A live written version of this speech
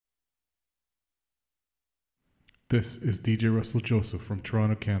This is DJ Russell Joseph from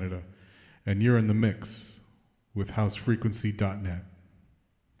Toronto, Canada, and you're in the mix with housefrequency.net.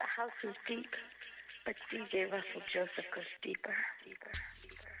 The house is deep, but DJ Russell Joseph goes deeper.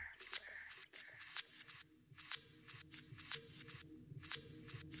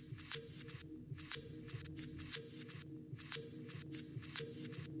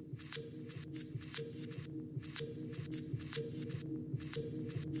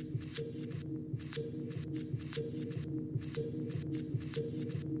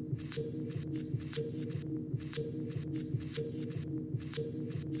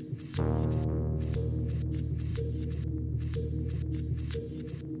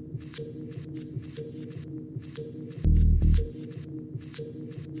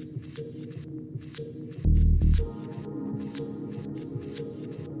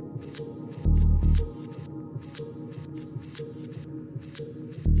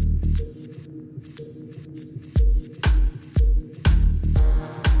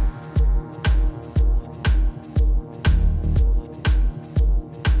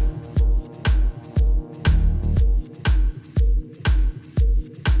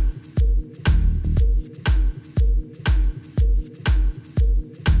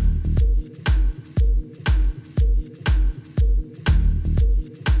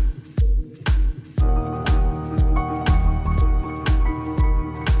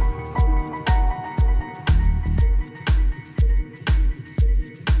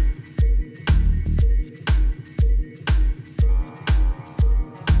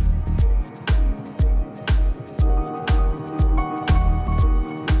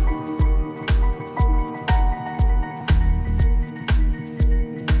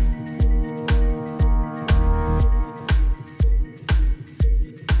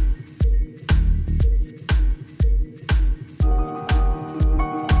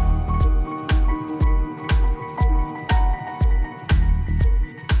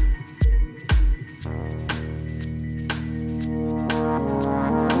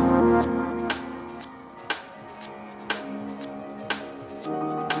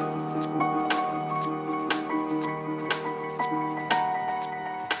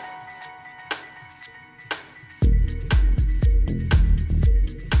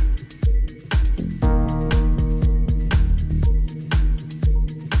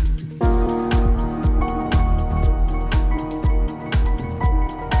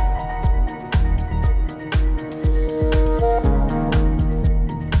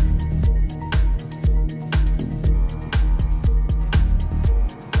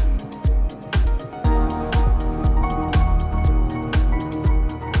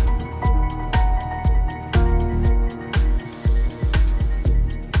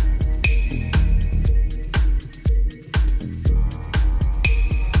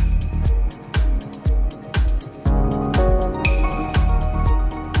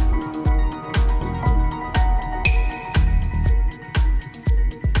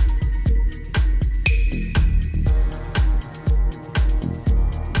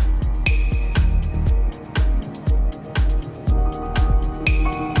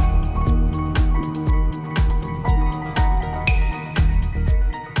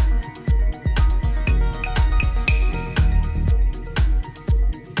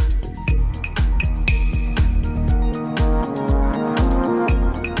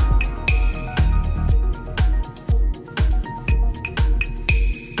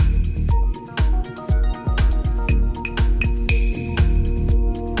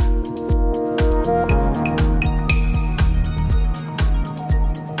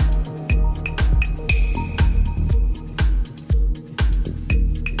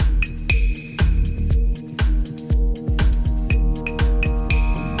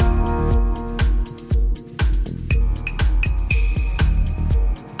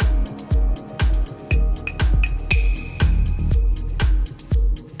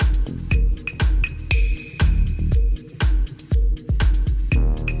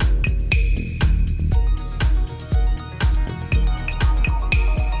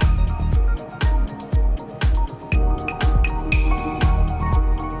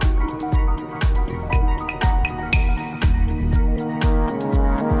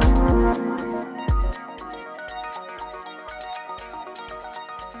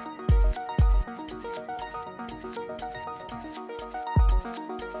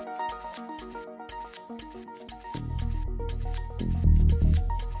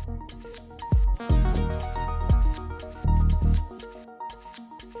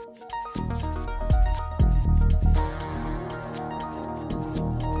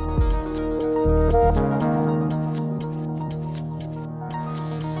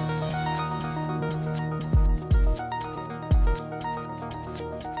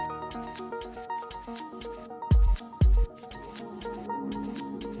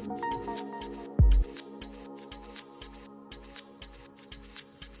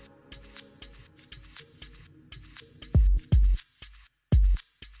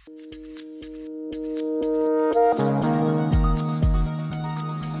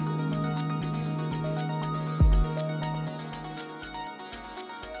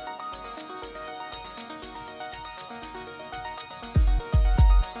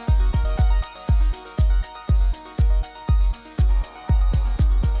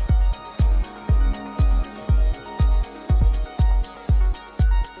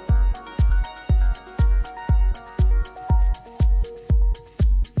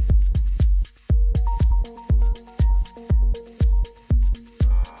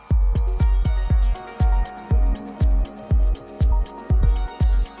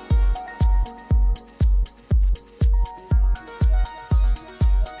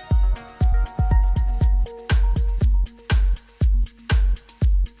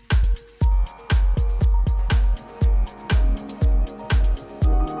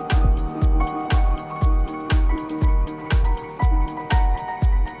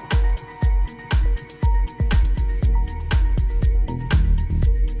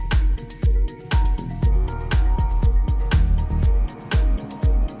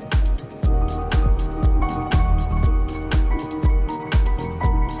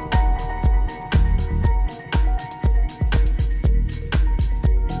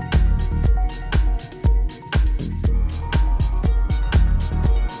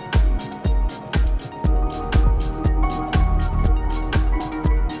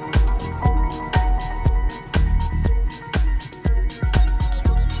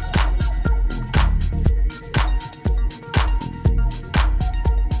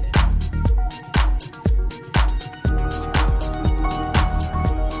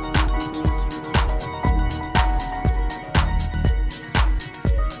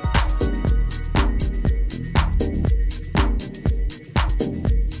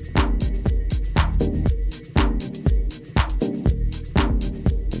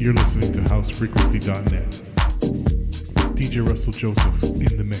 You're listening to housefrequency.net. DJ Russell Joseph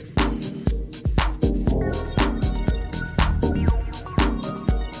in the mix.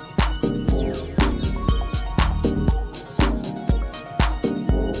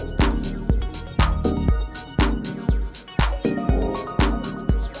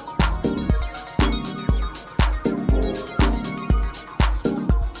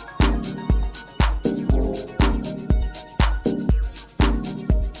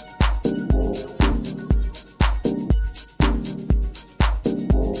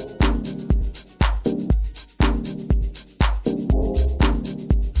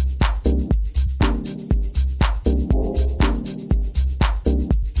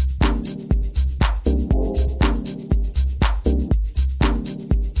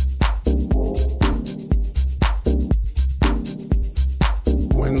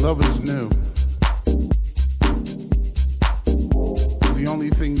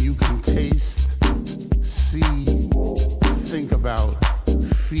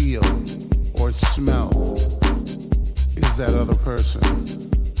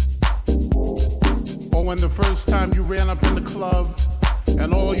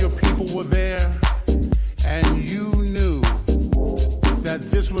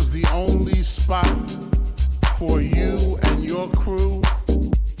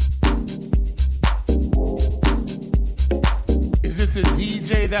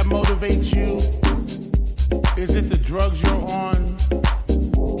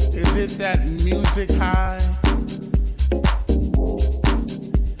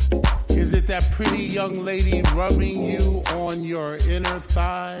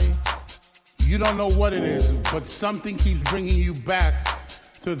 But something keeps bringing you back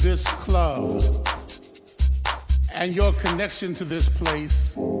to this club, and your connection to this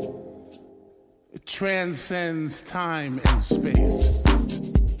place transcends time and space.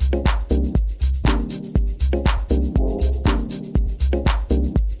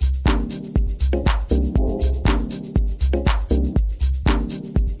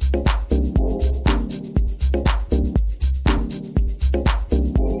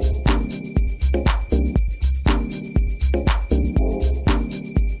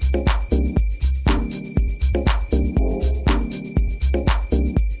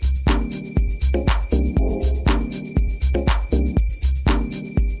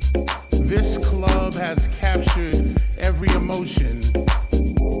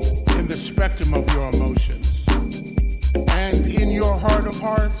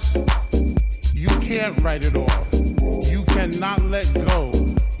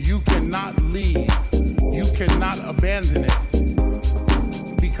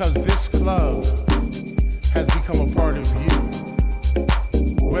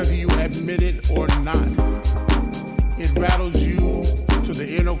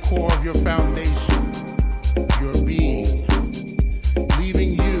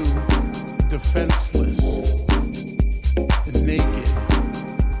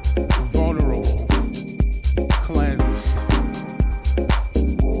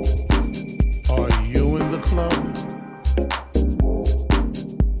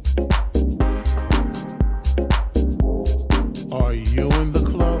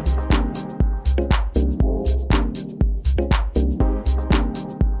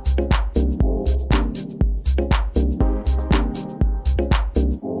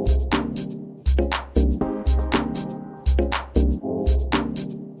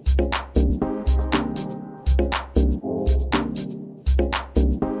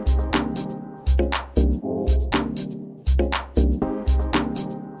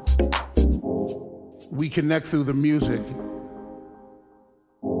 We connect through the music,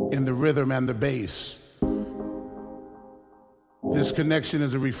 in the rhythm and the bass. This connection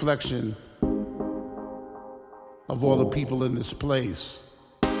is a reflection of all the people in this place.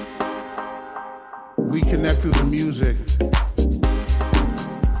 We connect through the music,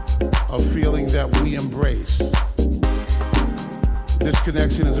 a feeling that we embrace. This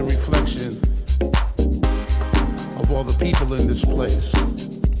connection is a reflection of all the people in this place.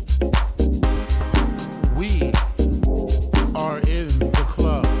 We are in the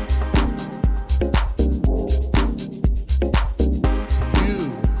club. You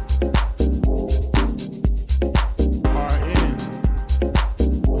are in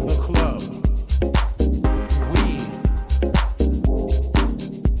the club. We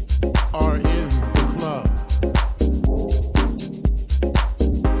are in the club.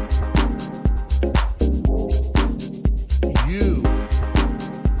 You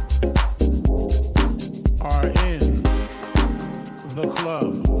are in the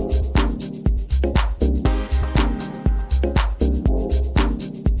club.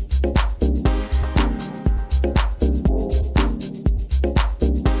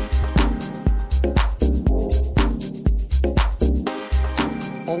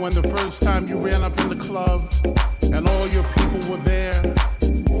 or when the first time you ran up in the club and all your people were there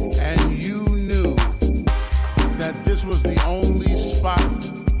and you knew that this was the only spot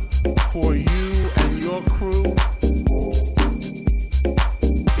for you and your crew?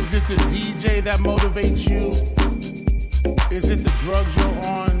 Is it the DJ that motivates you? Is it the drugs you're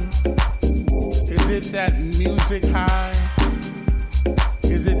on? Is it that music high?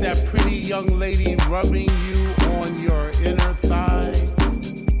 Is it that pretty young lady rubbing you on your inner thigh?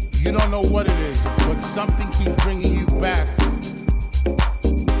 You don't know what it is, but something keeps bringing you back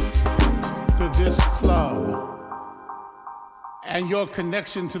to this club. And your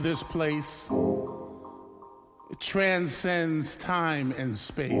connection to this place transcends time and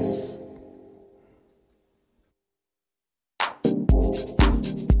space.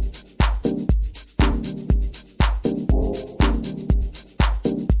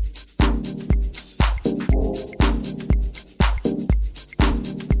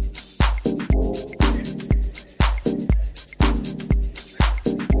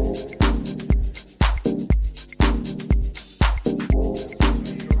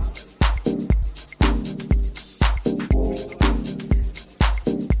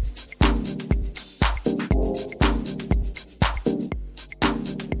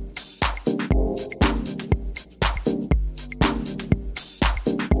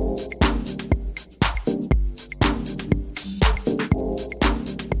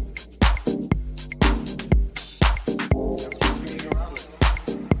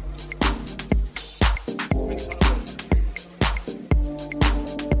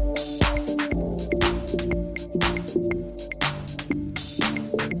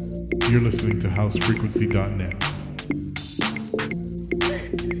 You're listening to housefrequency.net.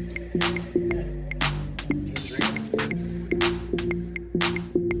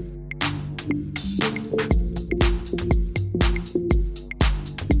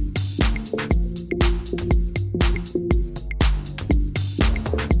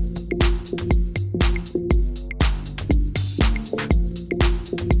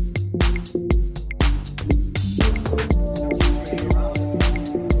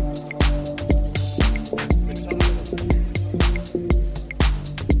 Been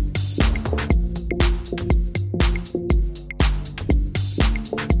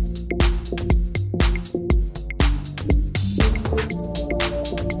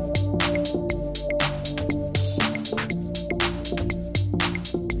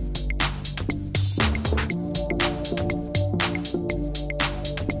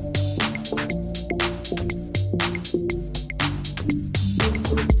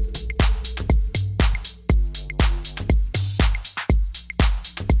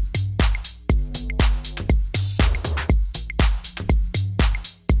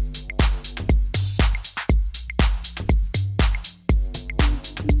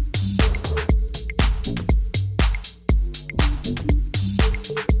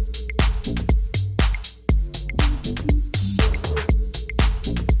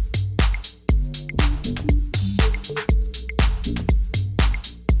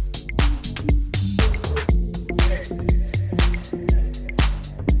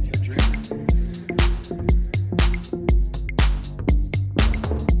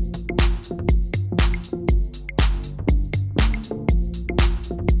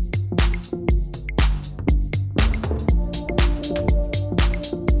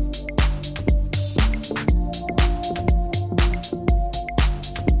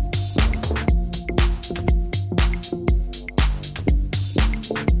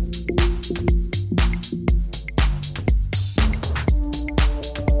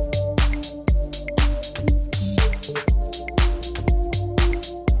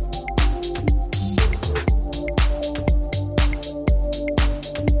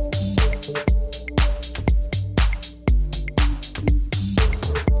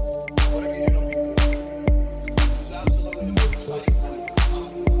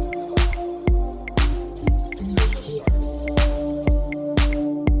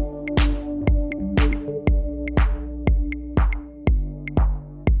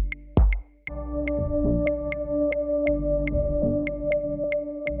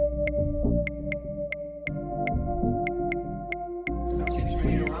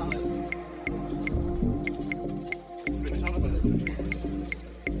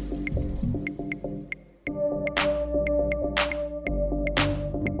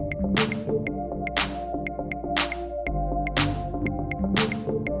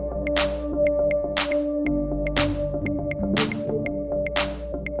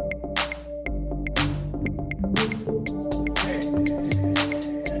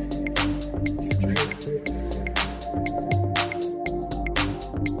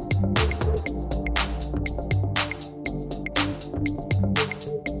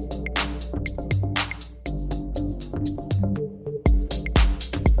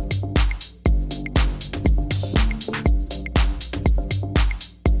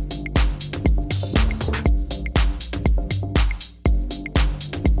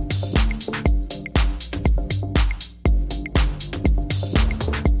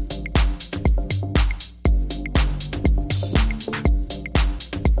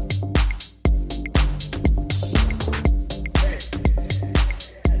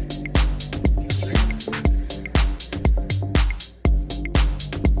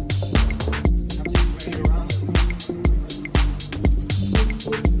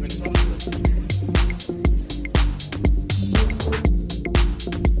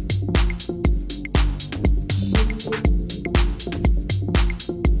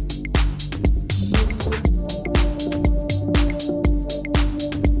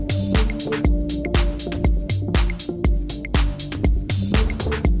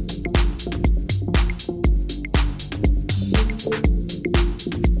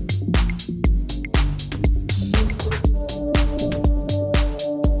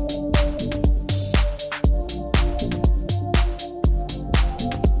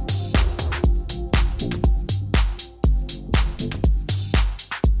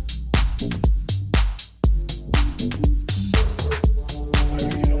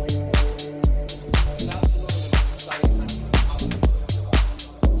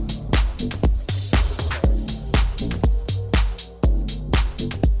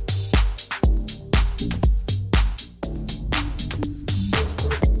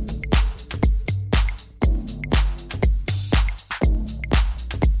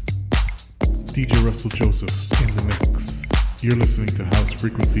DJ Russell Joseph in the mix. You're listening to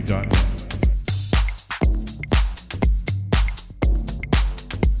housefrequency.net.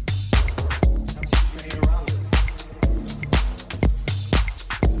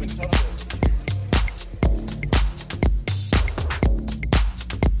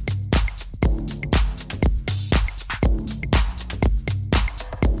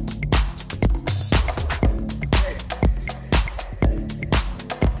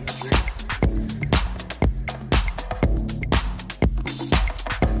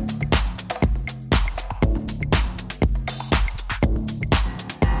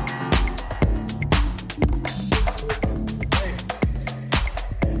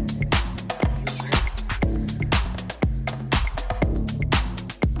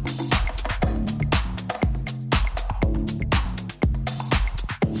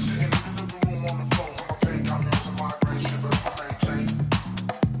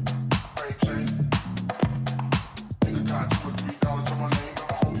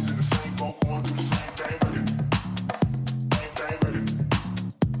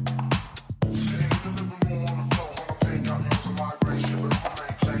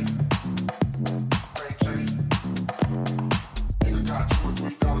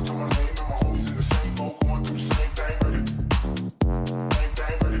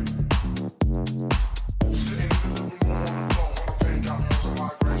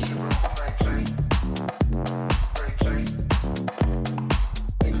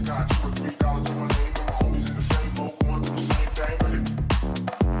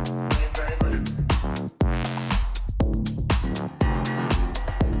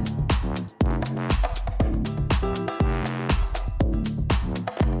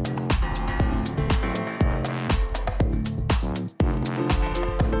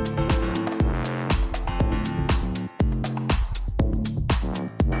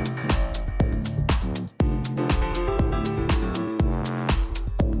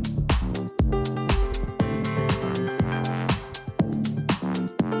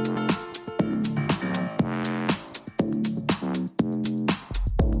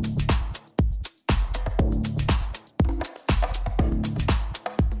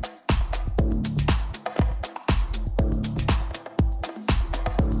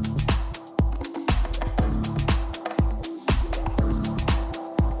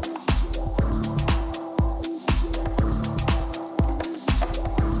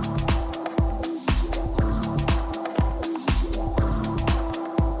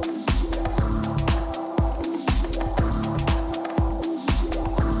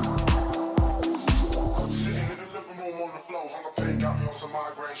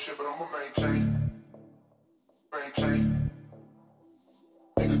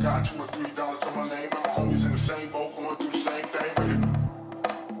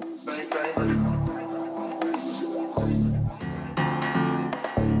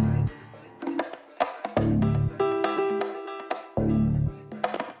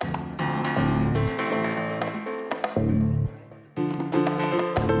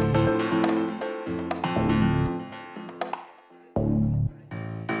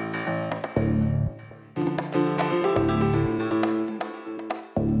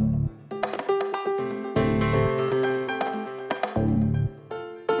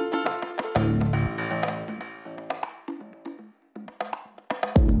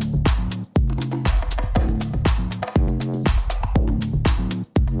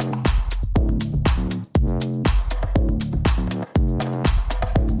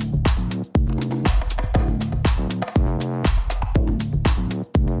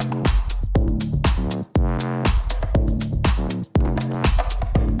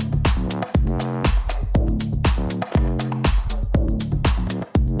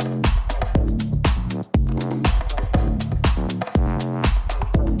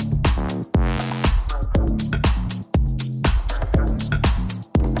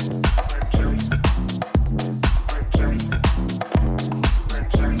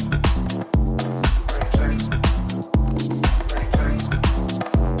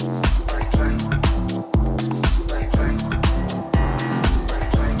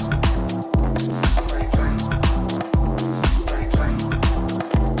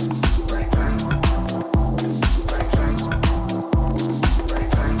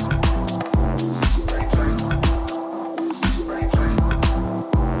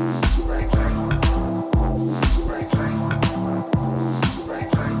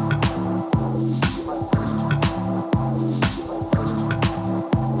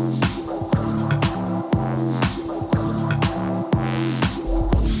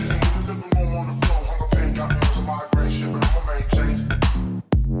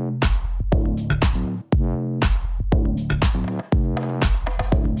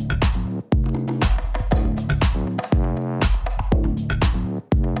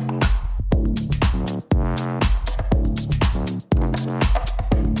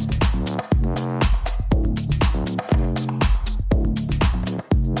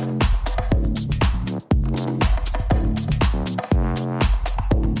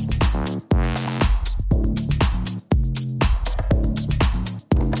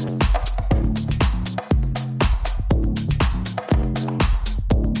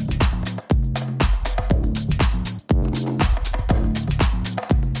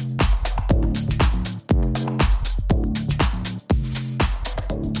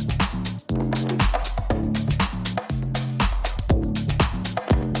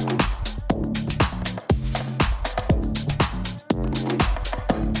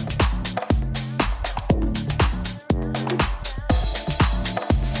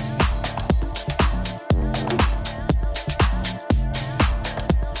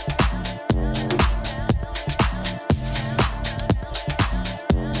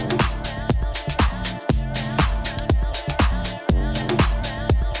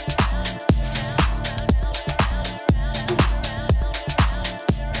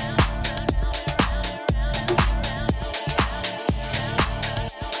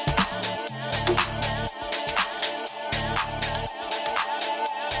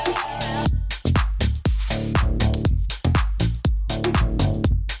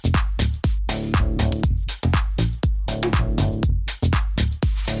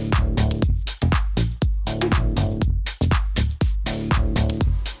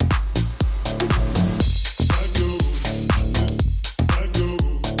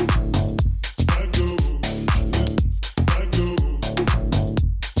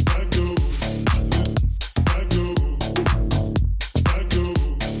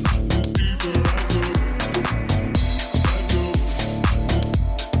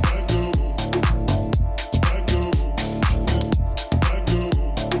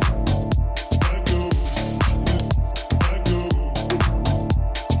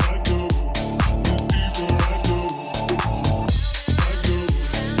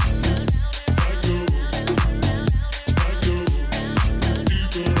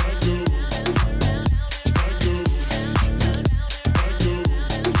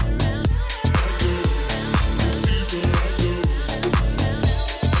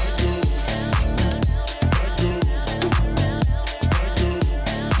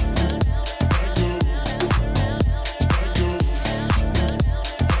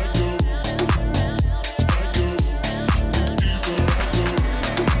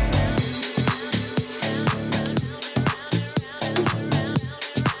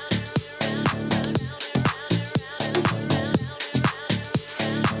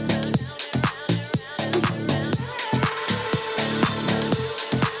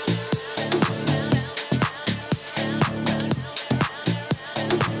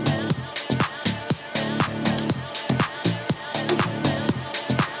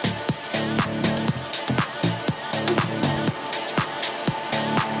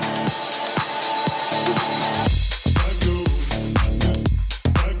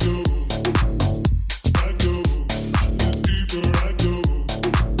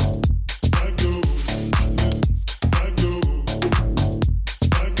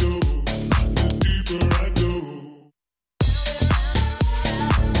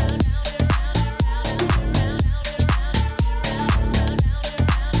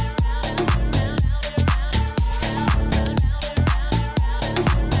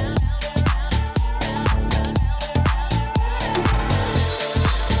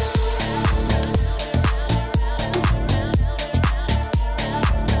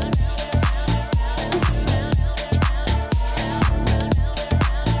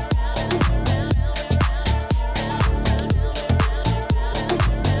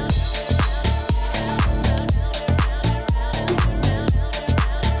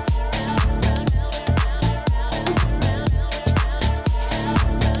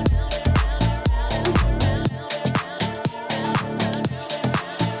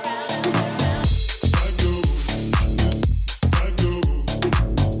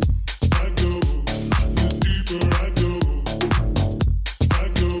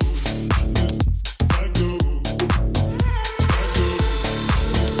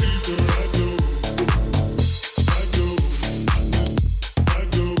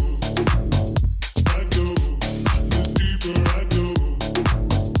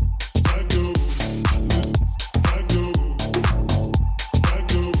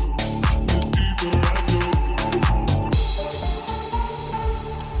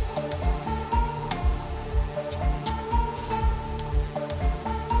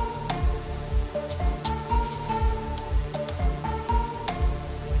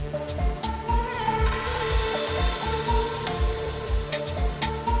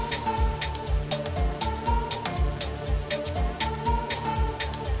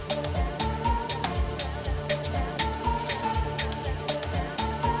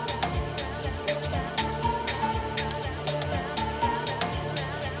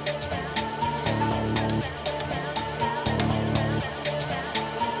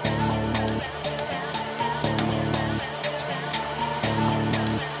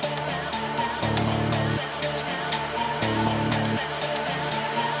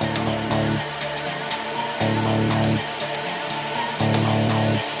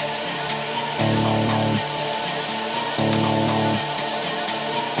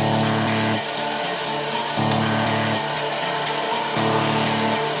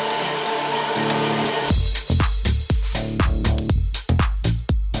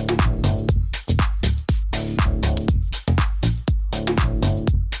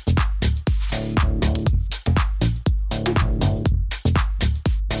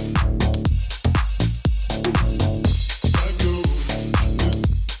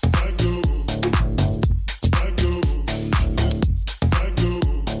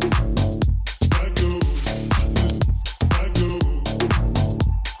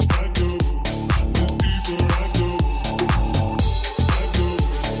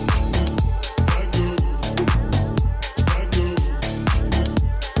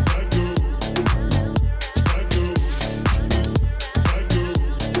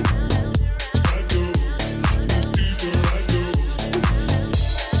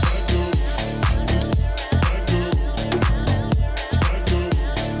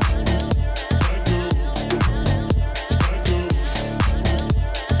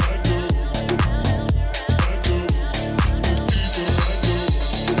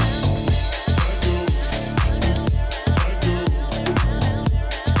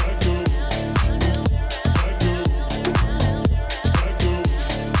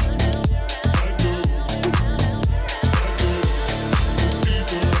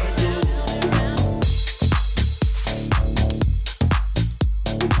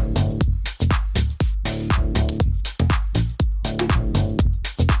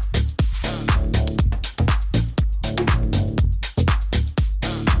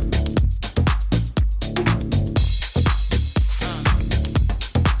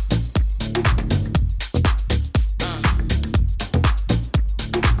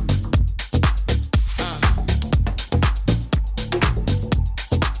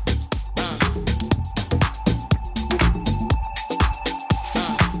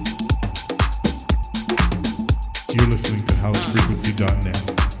 housefrequency.net.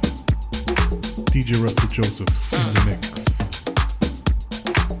 DJ Russell Joseph in the mix.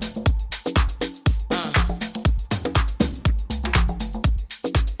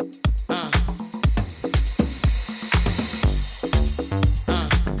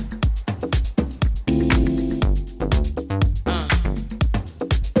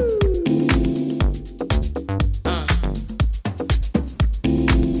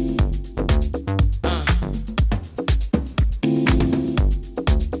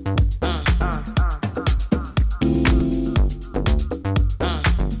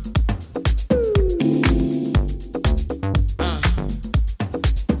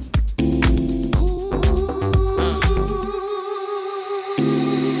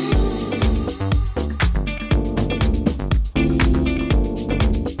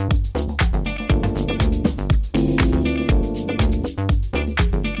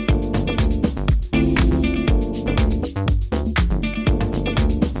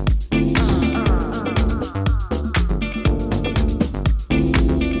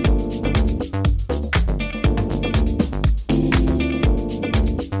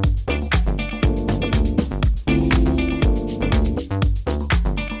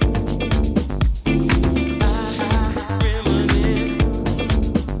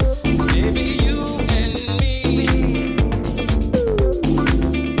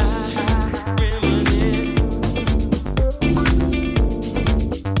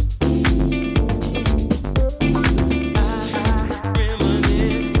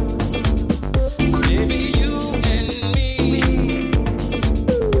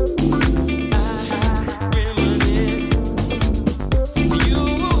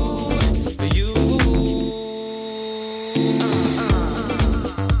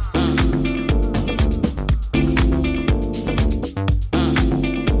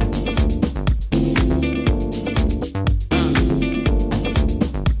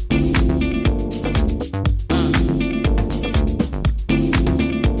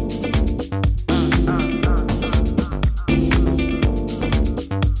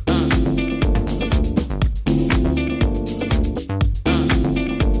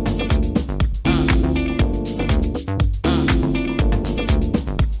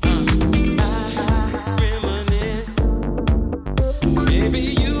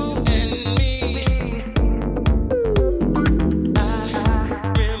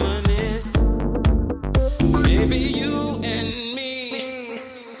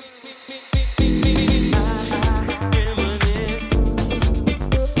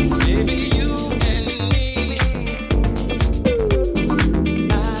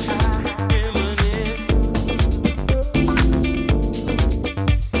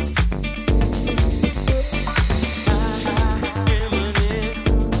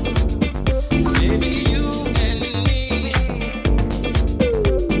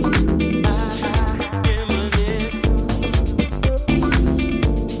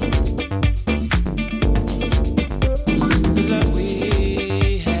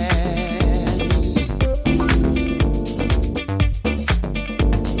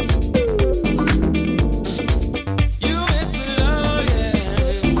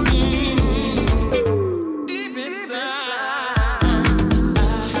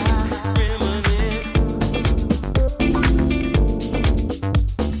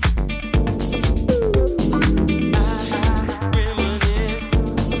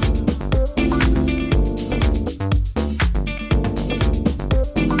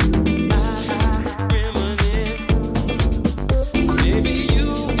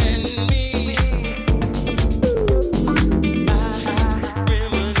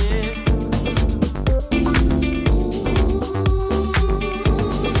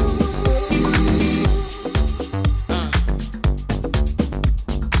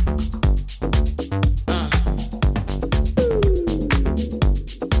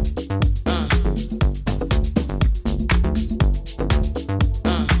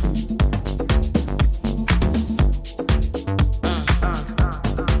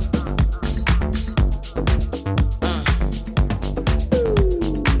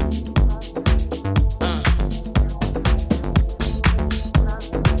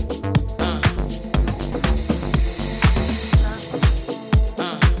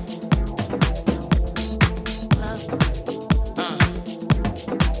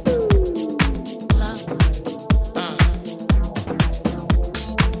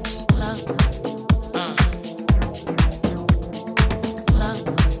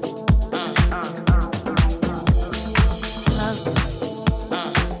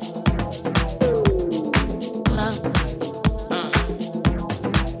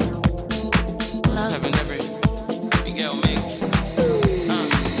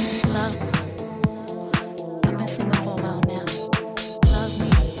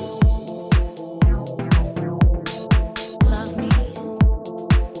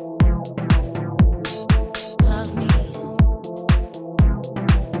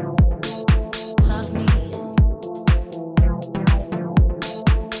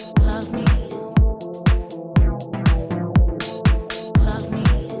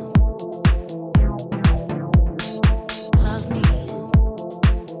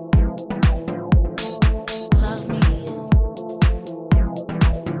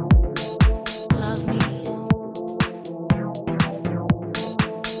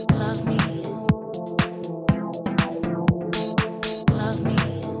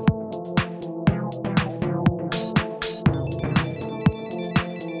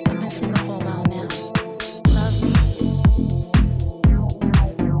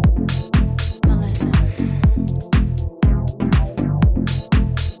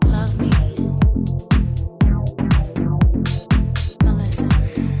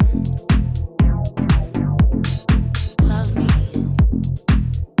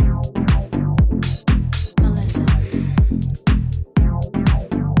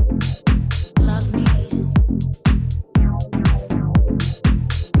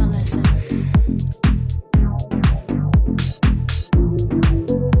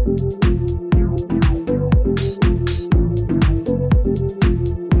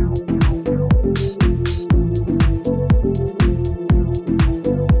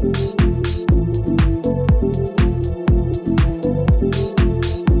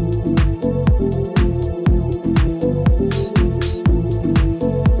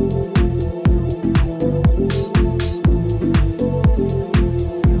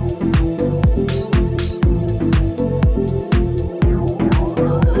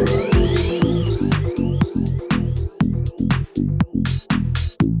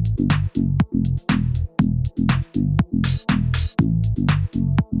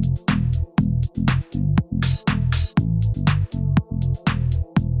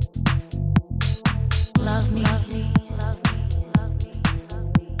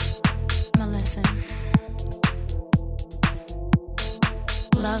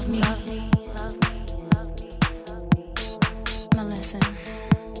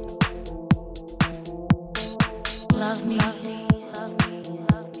 Love me.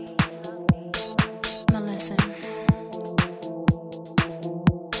 Now listen.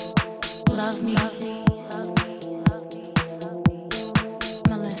 Love me.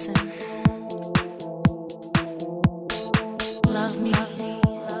 Now listen. Love me.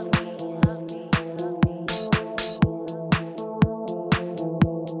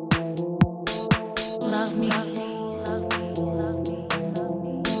 Love me.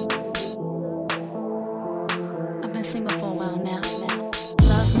 I've been single for a while now.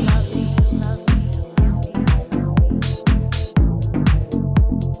 Love me.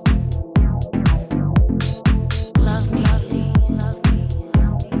 Love me. Love me. Love me.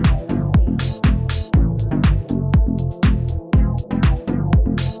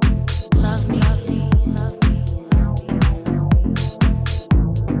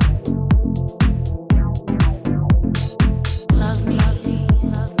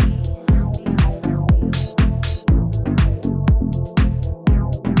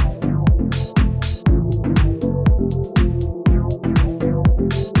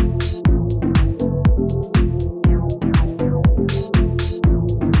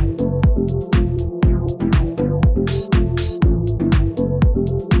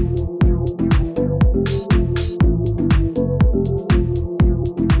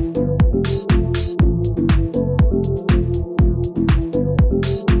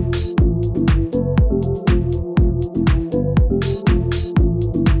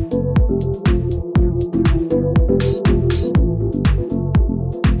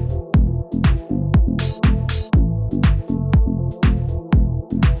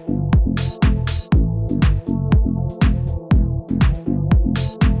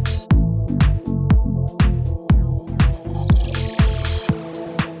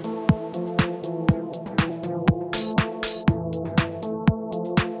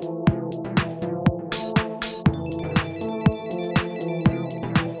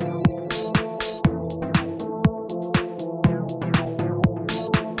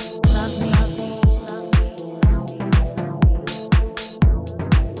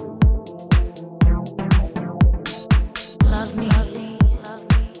 Love me.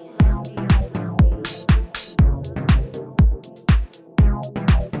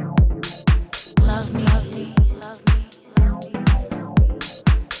 Love me.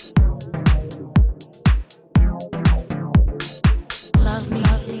 Love me.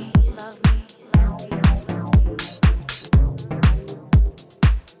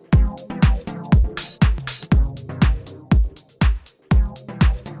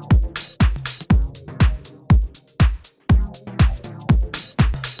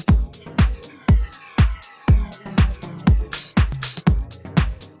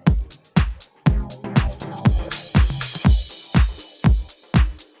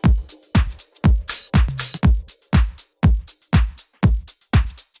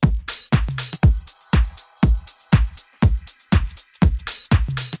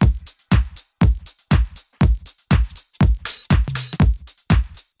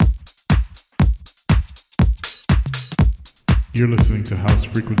 You're listening to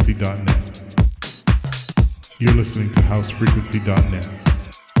housefrequency.net. You're listening to housefrequency.net.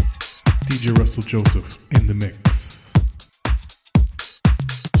 DJ Russell Joseph in the mix.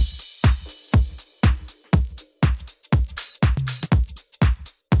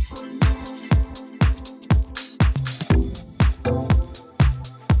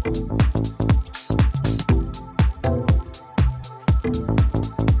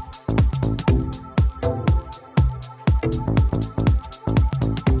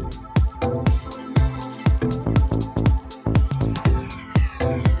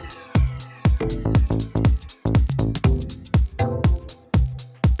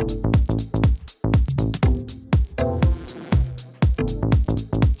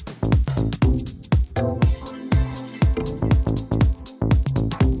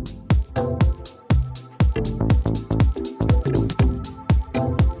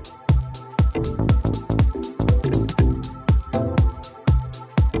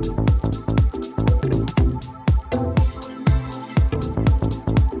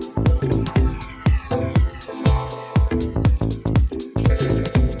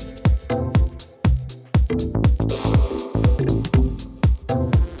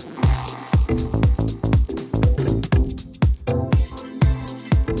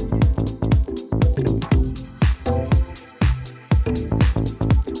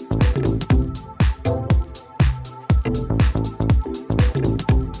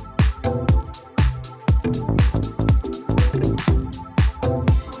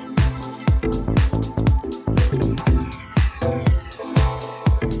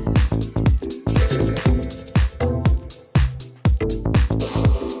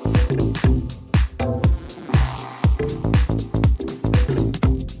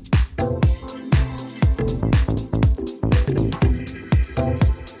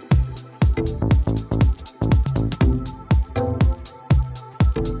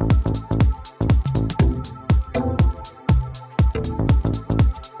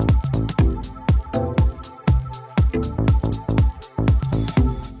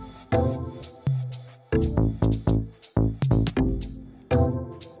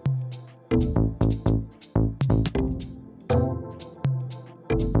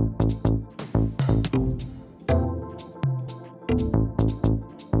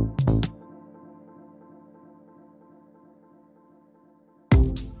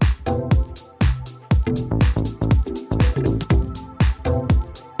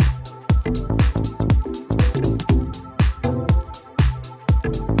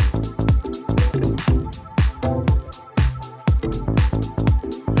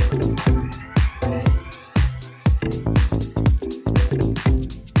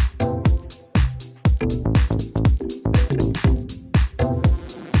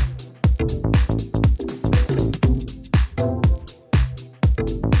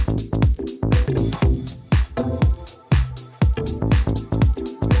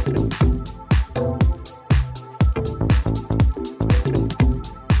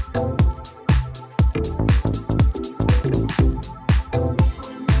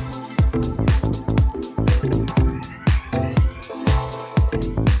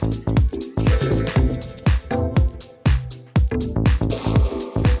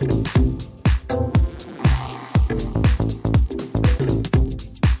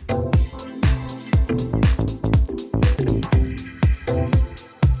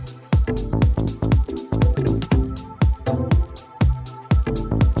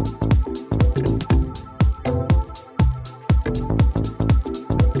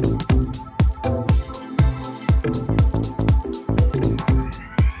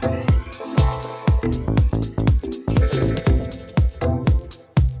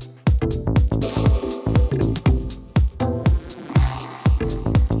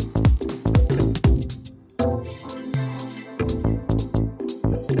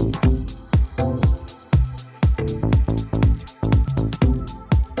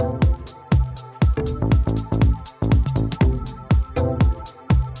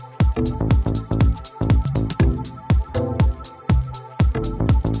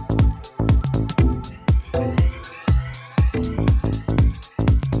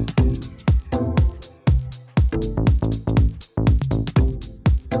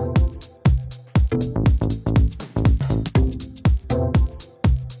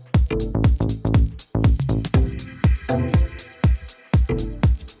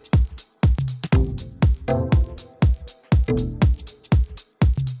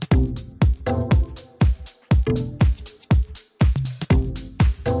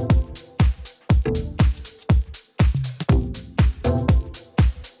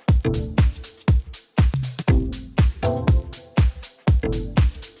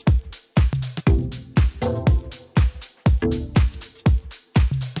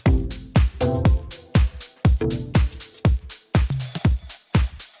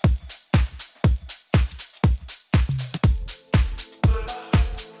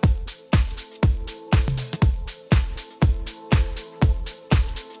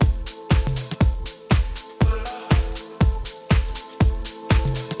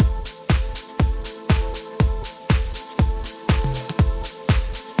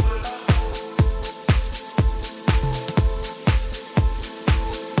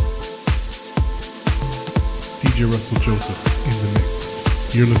 DJ Russell Joseph in the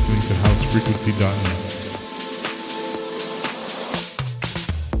mix. You're listening to housefrequency.net.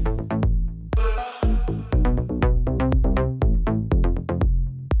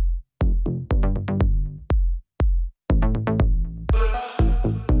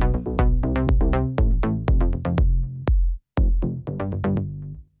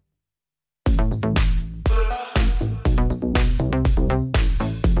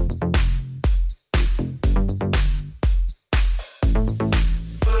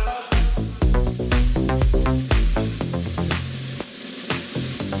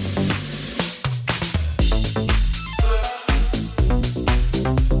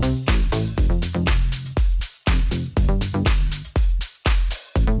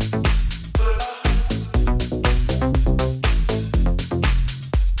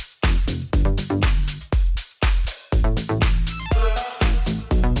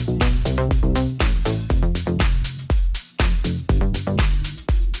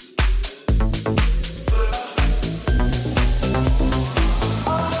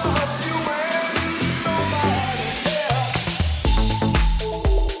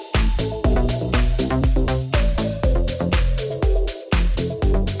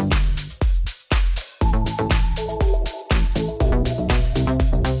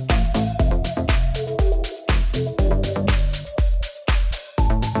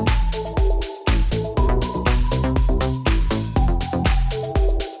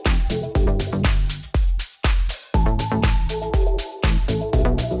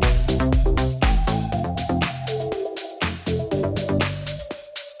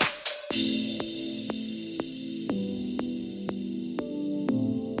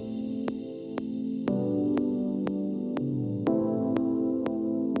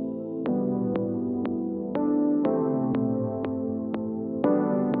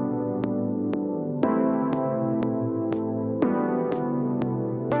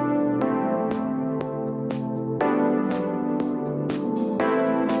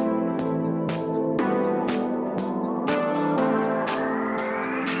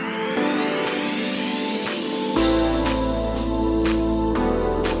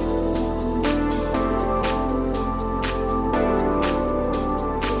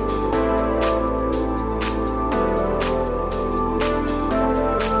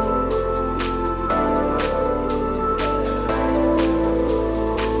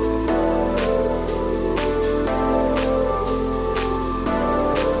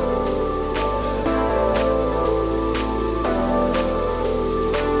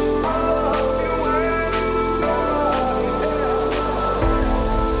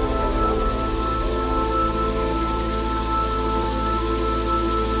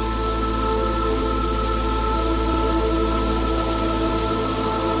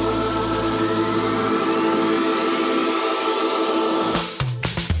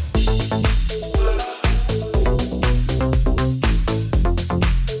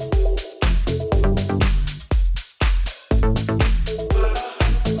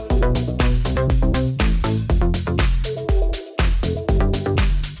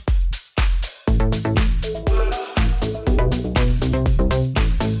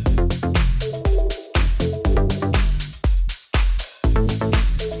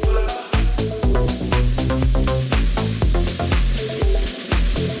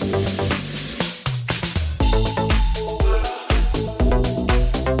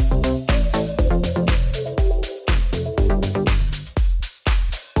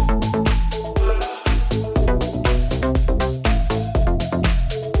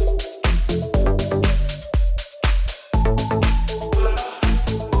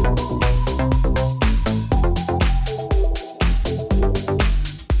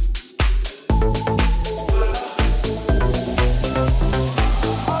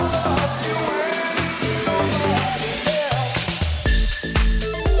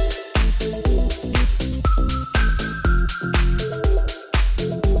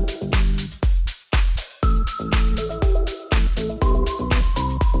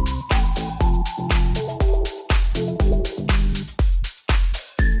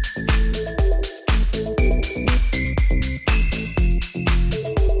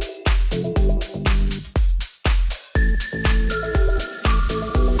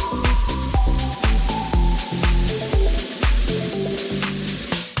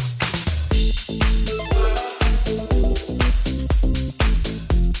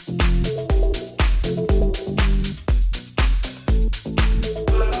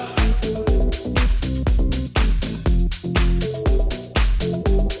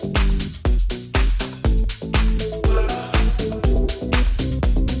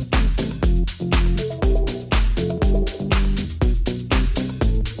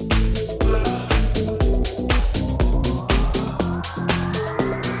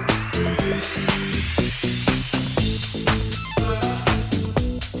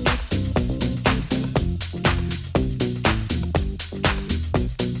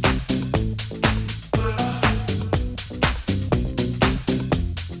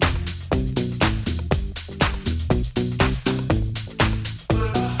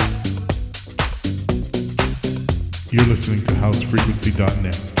 You're listening to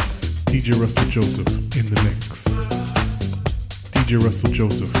housefrequency.net. DJ Russell Joseph in the mix. DJ Russell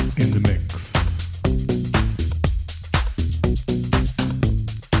Joseph in the mix.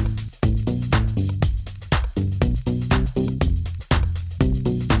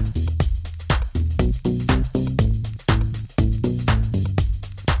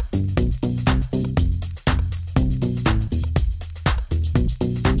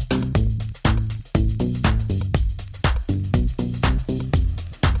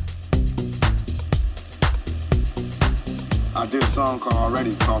 I did a song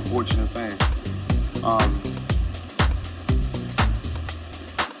already called Fortunate Fan.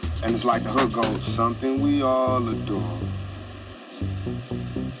 And it's like the hook goes, something we all adore.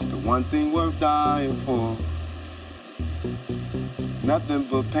 It's the one thing worth dying for. Nothing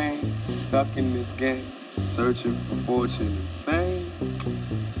but pain, stuck in this game, searching for fortune and fame.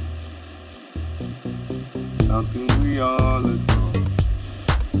 Something we all adore.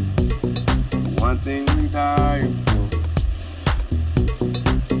 The one thing we dying for.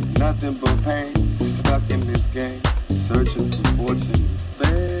 Nothing but pain, stuck in this game, searching for fortune and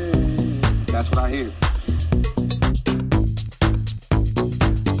fame. That's what I hear.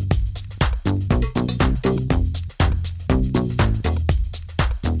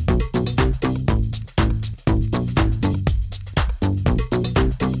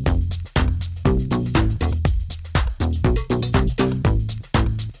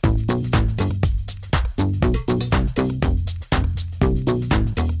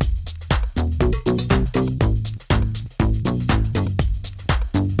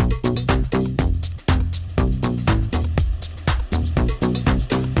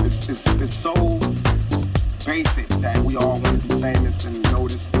 It's so basic that we all want to be famous and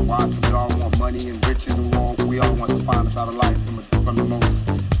noticed and watched. We all want money and riches, and we all want to find us out of life from the most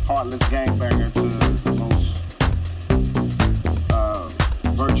heartless gangbanger to the most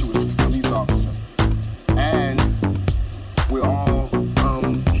virtuous police officer. And we're all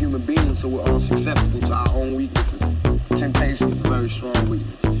human beings, so we're all susceptible to our own weaknesses. Temptation is a very strong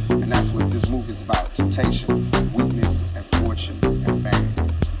weakness, and that's what this movie is about: temptation, weakness, and fortune and fame.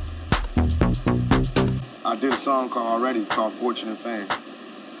 I did a song already called Fortunate Fan.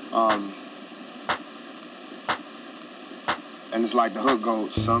 And it's like the hook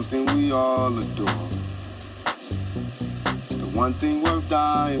goes, something we all adore. The one thing worth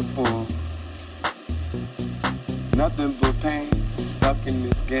dying for. Nothing but pain, stuck in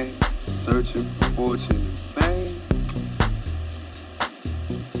this game, searching for fortune and fame.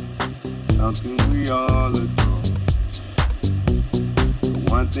 Something we all adore. The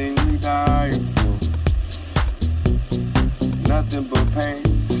one thing we dying for. Nothing but pain,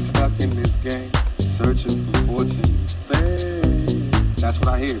 stuck in this game, searching for fortune and fame. That's what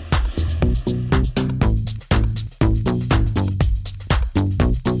I hear.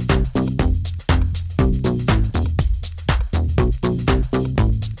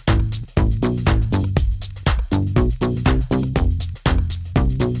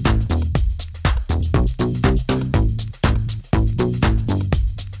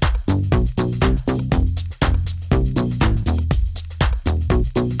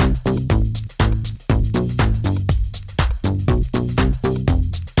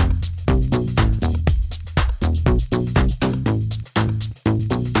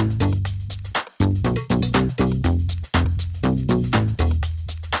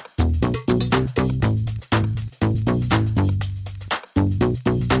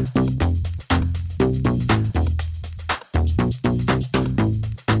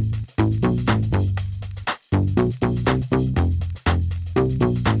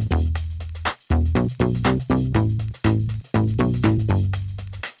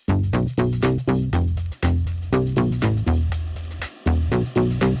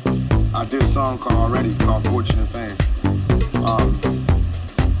 I did a song already called Fortunate Fan.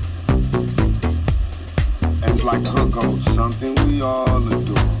 And it's like the hook goes, something we all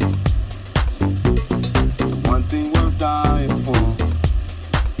adore. The one thing worth dying for.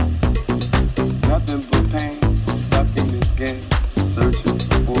 Nothing but pain, stuck in this game, searching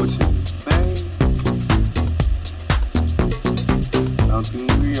for fortune and fame. Something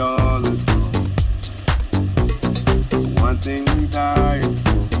we all adore. The one thing we dying for.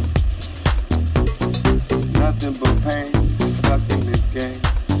 Nothing but pain, stuck in this game,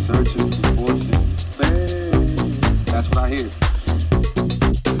 searching for fortune and fame. That's what I hear.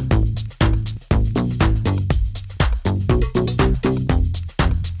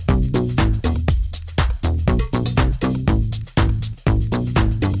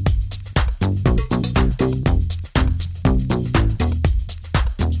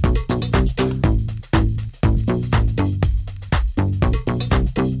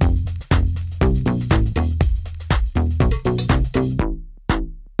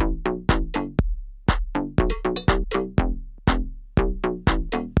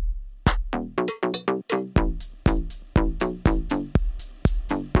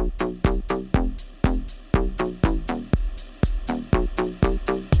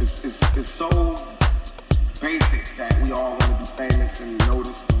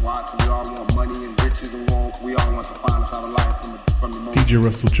 DJ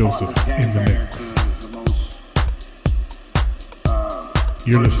Russell Joseph in the mix.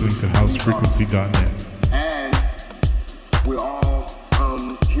 You're listening to housefrequency.net. And we're all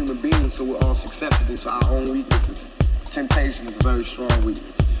human beings, so we're all susceptible to our own weaknesses. Temptation is a very strong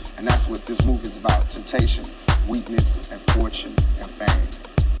weakness. And that's what this movie is about. Temptation, weakness, and fortune, and fame.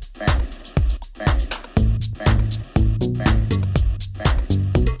 Fame, fame, fame, fame, fame, fame, fame,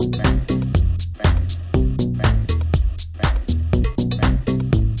 fame,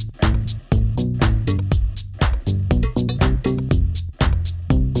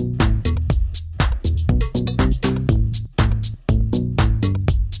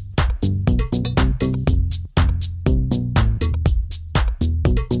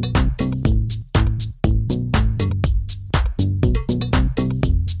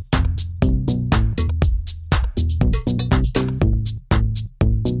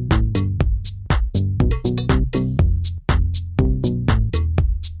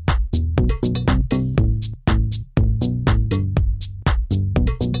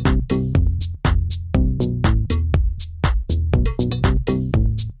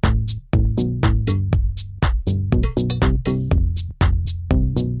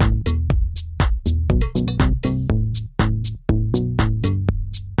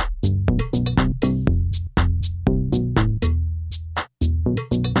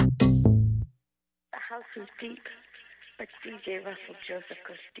 Deep, but DJ Russell Joseph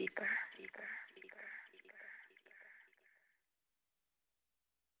goes deeper.